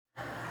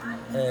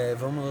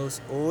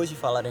Hoje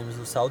falaremos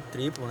do salto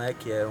triplo, né,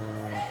 que é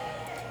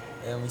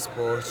um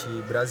esporte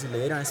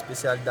brasileiro, uma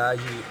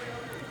especialidade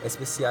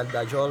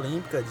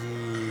olímpica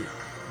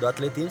do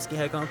atletismo, que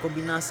requer uma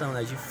combinação,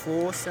 né, de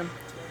força,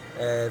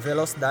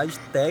 velocidade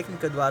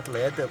técnica do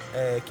atleta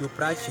que o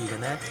pratica,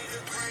 né.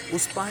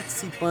 Os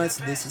participantes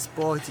desse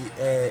esporte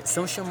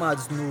são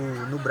chamados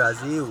no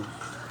Brasil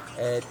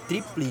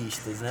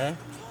triplistas, né.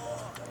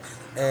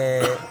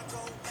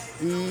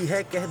 E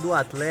requer do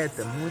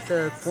atleta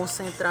muita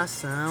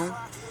concentração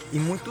e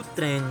muito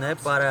treino, né,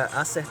 para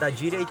acertar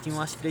direitinho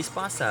as 3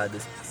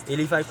 passadas.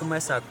 Ele vai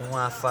começar com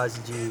a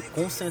fase de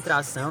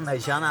concentração, né,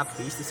 já na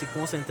pista, se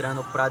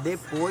concentrando para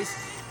depois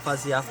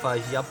fazer a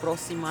fase de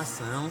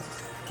aproximação,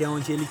 que é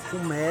onde ele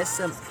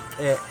começa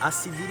a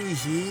se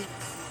dirigir,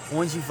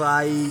 onde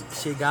vai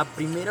chegar a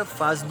primeira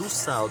fase do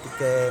salto,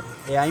 que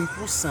é a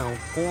impulsão,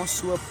 com a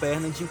sua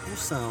perna de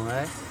impulsão,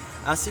 né?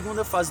 A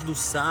segunda fase do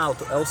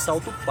salto é o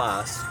salto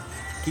passo,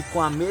 que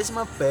com a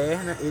mesma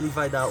perna ele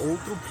vai dar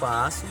outro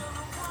passo.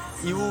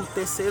 E o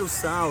terceiro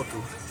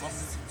salto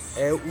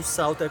o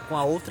salto com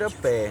a outra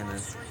perna,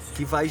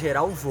 que vai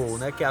gerar o voo,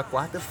 né? Que é a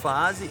quarta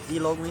fase, e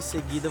logo em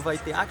seguida vai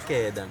ter a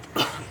queda.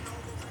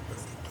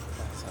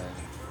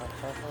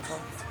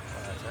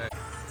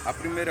 A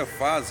primeira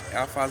fase é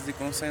a fase de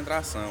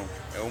concentração.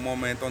 É o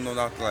momento onde o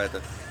atleta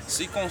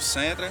se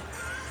concentra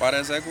para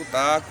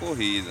executar a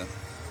corrida.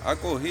 A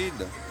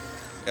corrida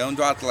é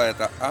onde o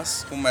atleta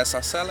começa a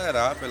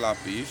acelerar pela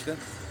pista,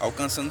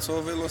 alcançando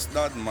sua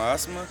velocidade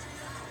máxima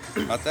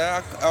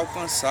até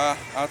alcançar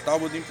a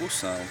tábua de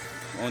impulsão,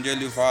 onde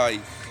ele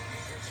vai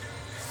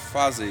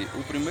fazer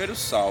o primeiro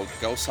salto,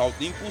 que é o salto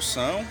de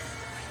impulsão.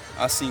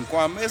 Assim, com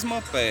a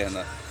mesma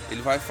perna,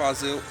 ele vai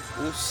fazer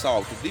o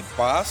salto de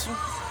passo,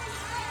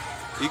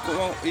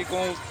 e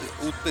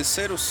com o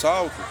terceiro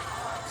salto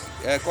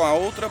com a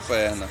outra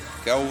perna,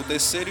 que é o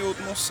terceiro e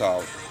último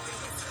salto.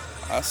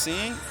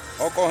 Assim,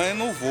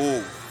 ocorrendo o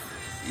voo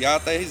e a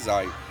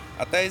aterrissagem.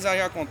 A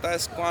aterrissagem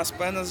acontece com as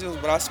pernas e os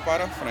braços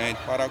para frente,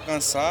 para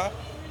alcançar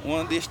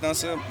uma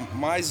distância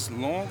mais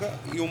longa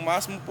e o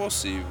máximo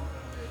possível.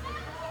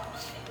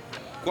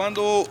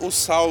 Quando o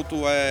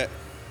salto é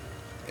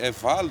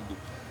válido,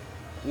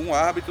 um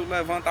árbitro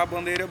levanta a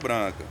bandeira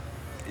branca.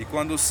 E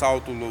quando o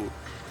salto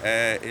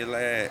ele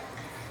é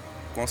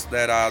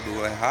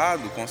considerado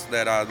errado,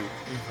 considerado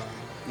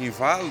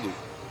inválido,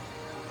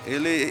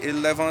 ele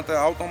levanta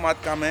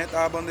automaticamente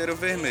a bandeira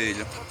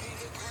vermelha.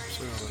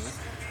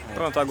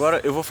 Pronto, agora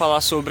eu vou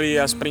falar sobre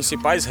as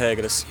principais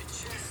regras.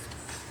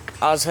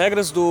 As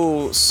regras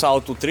do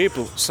salto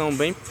triplo são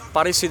bem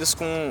parecidas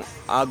com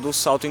a do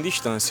salto em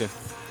distância.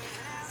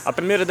 A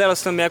primeira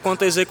delas também é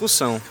quanto à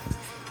execução,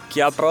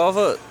 que a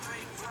prova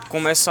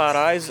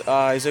começará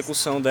a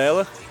execução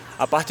dela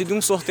a partir de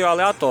um sorteio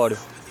aleatório,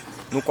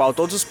 no qual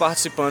todos os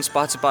participantes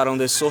participarão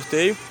desse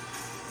sorteio,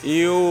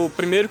 e o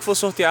primeiro que for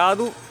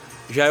sorteado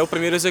já é o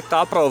primeiro a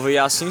executar a prova, e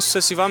assim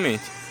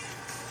sucessivamente.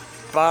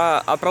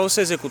 Para a prova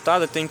ser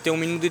executada, tem que ter um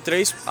mínimo de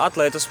 3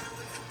 atletas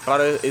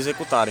para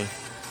executarem.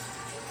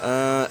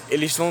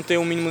 Eles vão ter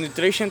um mínimo de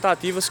 3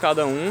 tentativas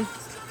cada um,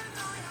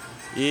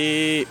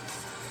 e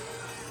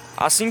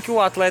assim que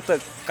o atleta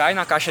cai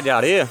na caixa de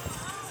areia,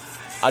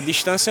 a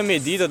distância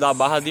medida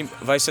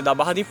vai ser da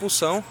barra de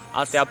impulsão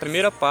até a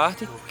primeira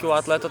parte que o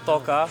atleta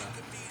tocar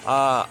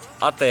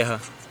a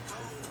terra.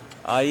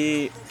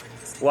 Aí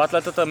o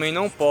atleta também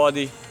não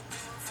pode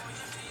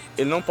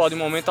em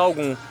momento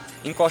algum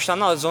encostar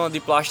na zona de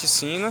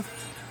plasticina,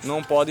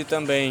 não pode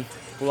também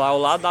pular ao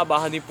lado da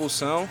barra de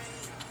impulsão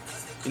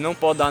e não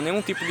pode dar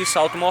nenhum tipo de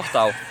salto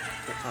mortal.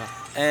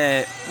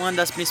 Uma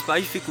das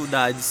principais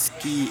dificuldades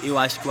que eu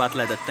acho que o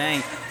atleta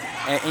tem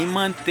é em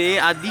manter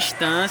a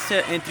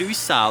distância entre os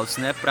saltos,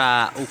 né,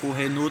 para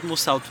ocorrer no último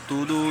salto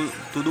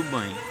tudo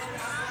bem.